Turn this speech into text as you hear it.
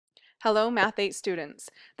Hello, Math 8 students.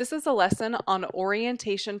 This is a lesson on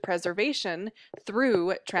orientation preservation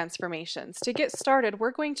through transformations. To get started, we're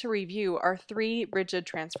going to review our three rigid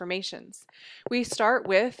transformations. We start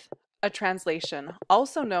with a translation,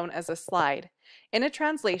 also known as a slide. In a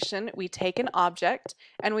translation, we take an object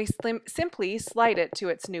and we simply slide it to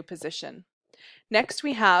its new position. Next,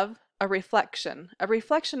 we have a reflection. A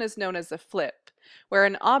reflection is known as a flip, where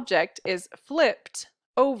an object is flipped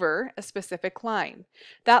over a specific line.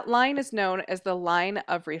 That line is known as the line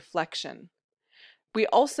of reflection. We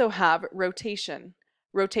also have rotation.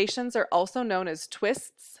 Rotations are also known as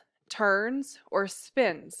twists, turns, or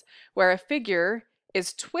spins, where a figure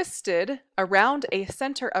is twisted around a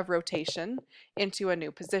center of rotation into a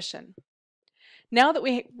new position. Now that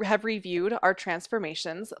we have reviewed our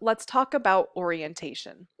transformations, let's talk about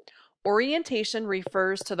orientation. Orientation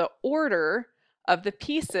refers to the order of the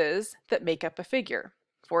pieces that make up a figure.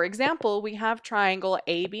 For example, we have triangle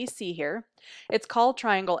ABC here. It's called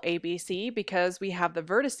triangle ABC because we have the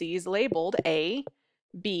vertices labeled A,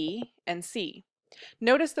 B, and C.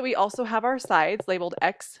 Notice that we also have our sides labeled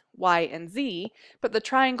X, Y, and Z, but the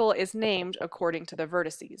triangle is named according to the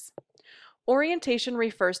vertices. Orientation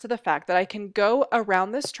refers to the fact that I can go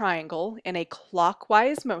around this triangle in a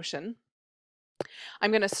clockwise motion.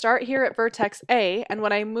 I'm going to start here at vertex A, and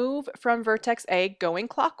when I move from vertex A going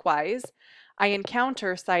clockwise, I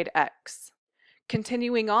encounter side X.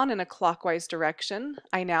 Continuing on in a clockwise direction,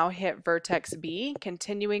 I now hit vertex B,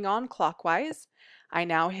 continuing on clockwise. I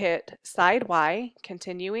now hit side Y,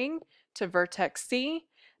 continuing to vertex C,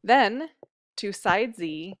 then to side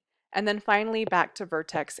Z, and then finally back to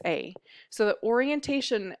vertex A. So the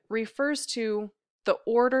orientation refers to the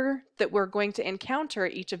order that we're going to encounter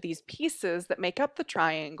each of these pieces that make up the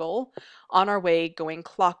triangle on our way going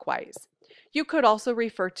clockwise. You could also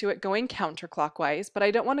refer to it going counterclockwise, but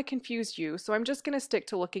I don't want to confuse you, so I'm just going to stick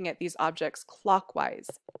to looking at these objects clockwise.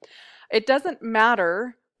 It doesn't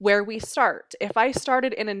matter where we start. If I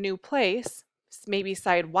started in a new place, maybe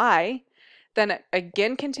side Y, then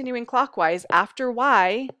again continuing clockwise, after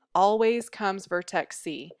Y always comes vertex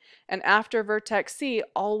C, and after vertex C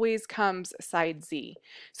always comes side Z.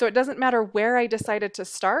 So it doesn't matter where I decided to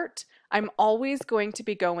start, I'm always going to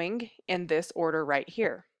be going in this order right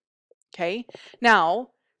here. Okay, now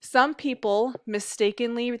some people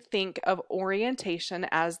mistakenly think of orientation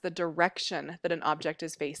as the direction that an object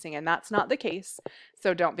is facing, and that's not the case,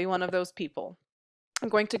 so don't be one of those people. I'm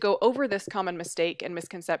going to go over this common mistake and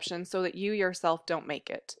misconception so that you yourself don't make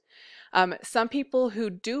it. Some people who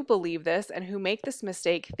do believe this and who make this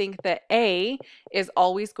mistake think that A is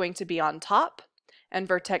always going to be on top and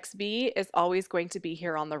vertex B is always going to be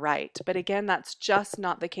here on the right. But again, that's just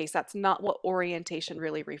not the case. That's not what orientation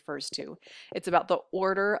really refers to. It's about the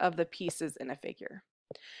order of the pieces in a figure.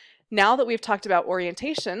 Now that we've talked about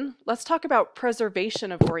orientation, let's talk about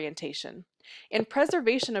preservation of orientation. In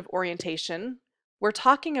preservation of orientation, we're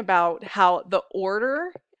talking about how the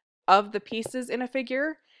order of the pieces in a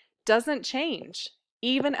figure doesn't change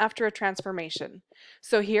even after a transformation.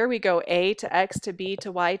 So here we go A to X to B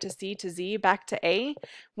to Y to C to Z back to A.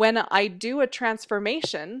 When I do a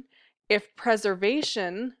transformation, if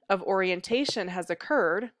preservation of orientation has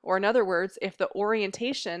occurred, or in other words, if the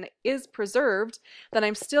orientation is preserved, then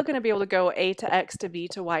I'm still going to be able to go A to X to B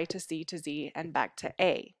to Y to C to Z and back to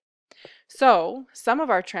A. So some of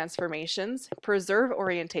our transformations preserve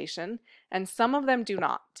orientation and some of them do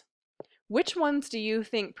not. Which ones do you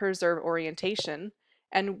think preserve orientation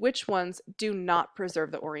and which ones do not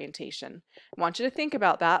preserve the orientation? I want you to think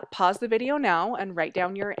about that. Pause the video now and write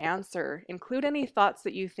down your answer. Include any thoughts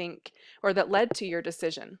that you think or that led to your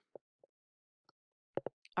decision.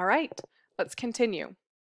 All right, let's continue.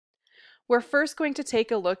 We're first going to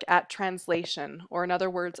take a look at translation, or in other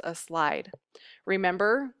words, a slide.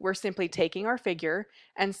 Remember, we're simply taking our figure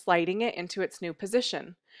and sliding it into its new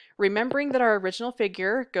position. Remembering that our original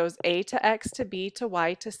figure goes A to X to B to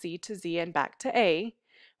Y to C to Z and back to A,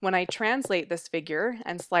 when I translate this figure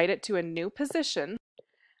and slide it to a new position,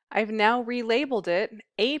 I've now relabeled it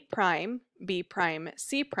A prime, B prime,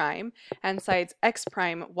 C prime, and sides X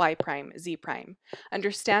prime, Y prime, Z prime.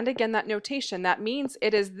 Understand again that notation. That means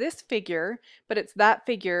it is this figure, but it's that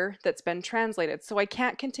figure that's been translated. So I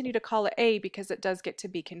can't continue to call it A because it does get to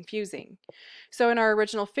be confusing. So in our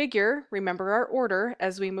original figure, remember our order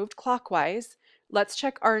as we moved clockwise. Let's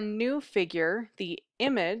check our new figure, the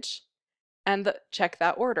image, and check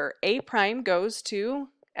that order. A prime goes to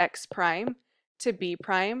X prime, to B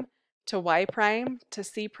prime, to y prime, to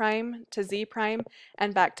c prime, to z prime,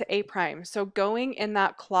 and back to a prime. So going in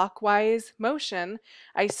that clockwise motion,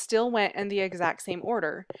 I still went in the exact same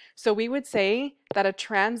order. So we would say that a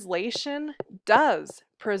translation does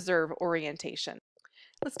preserve orientation.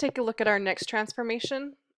 Let's take a look at our next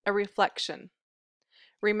transformation, a reflection.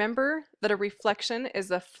 Remember that a reflection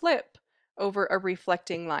is a flip over a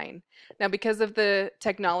reflecting line. Now, because of the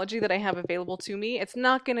technology that I have available to me, it's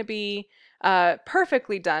not going to be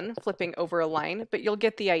perfectly done flipping over a line, but you'll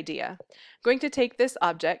get the idea. I'm going to take this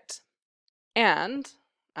object, and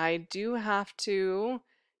I do have to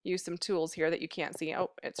use some tools here that you can't see.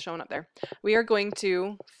 Oh, it's showing up there. We are going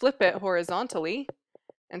to flip it horizontally,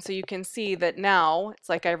 and so you can see that now it's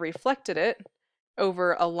like I reflected it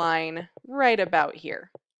over a line right about here.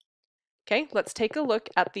 Okay, let's take a look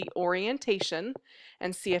at the orientation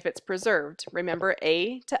and see if it's preserved. Remember,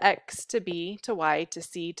 A to X to B to Y to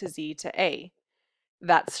C to Z to A.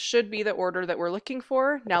 That should be the order that we're looking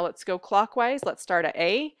for. Now let's go clockwise. Let's start at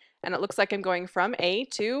A, and it looks like I'm going from A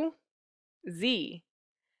to Z,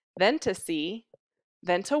 then to C,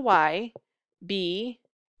 then to Y, B,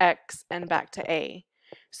 X, and back to A.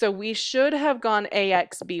 So we should have gone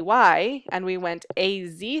AX, BY, and we went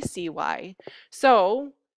AZ, CY.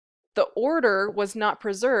 So the order was not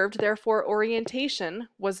preserved, therefore orientation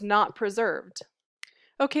was not preserved.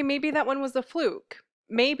 Okay, maybe that one was a fluke.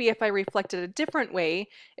 Maybe if I reflect it a different way,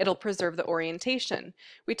 it'll preserve the orientation.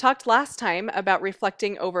 We talked last time about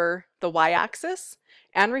reflecting over the y-axis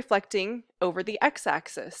and reflecting over the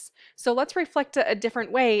x-axis. So let's reflect it a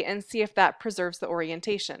different way and see if that preserves the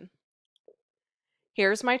orientation.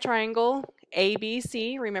 Here's my triangle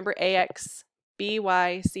ABC. Remember AX,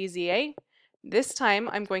 BY, CZA. This time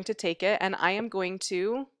I'm going to take it and I am going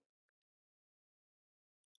to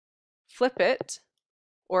flip it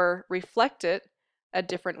or reflect it a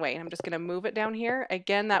different way. I'm just going to move it down here.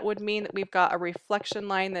 Again, that would mean that we've got a reflection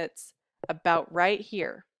line that's about right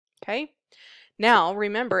here. Okay. Now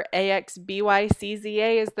remember AX, BY,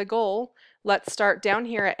 CZA is the goal. Let's start down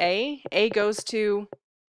here at A. A goes to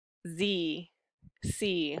Z,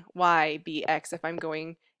 C, Y, B, X if I'm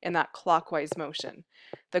going in that clockwise motion.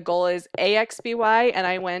 The goal is AXBY and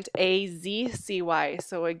I went AZCY.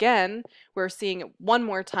 So again, we're seeing one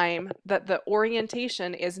more time that the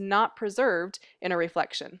orientation is not preserved in a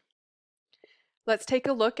reflection. Let's take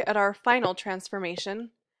a look at our final transformation,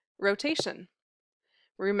 rotation.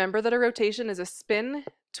 Remember that a rotation is a spin,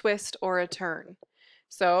 twist, or a turn.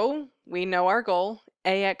 So we know our goal,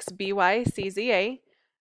 AXBYCZA.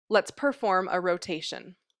 Let's perform a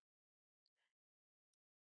rotation.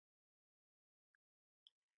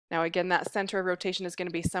 Now again, that center of rotation is going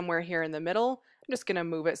to be somewhere here in the middle. I'm just going to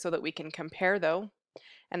move it so that we can compare though.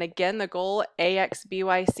 And again, the goal,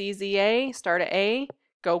 AXBYCZA, start at A,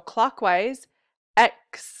 go clockwise,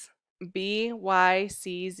 XBYCZA,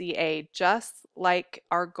 just like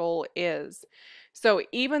our goal is. So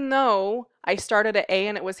even though I started at A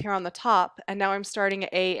and it was here on the top, and now I'm starting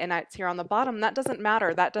at A and it's here on the bottom, that doesn't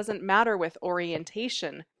matter. That doesn't matter with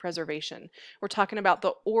orientation preservation. We're talking about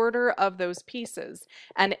the order of those pieces.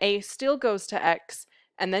 And A still goes to X,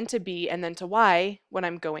 and then to B, and then to Y when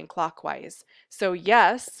I'm going clockwise. So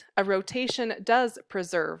yes, a rotation does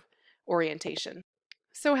preserve orientation.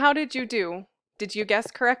 So how did you do? Did you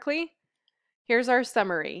guess correctly? Here's our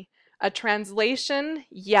summary. A translation,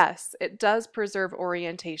 yes, it does preserve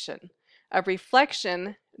orientation. A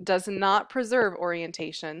reflection does not preserve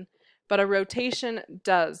orientation, but a rotation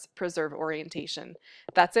does preserve orientation.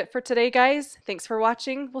 That's it for today, guys. Thanks for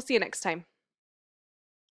watching. We'll see you next time.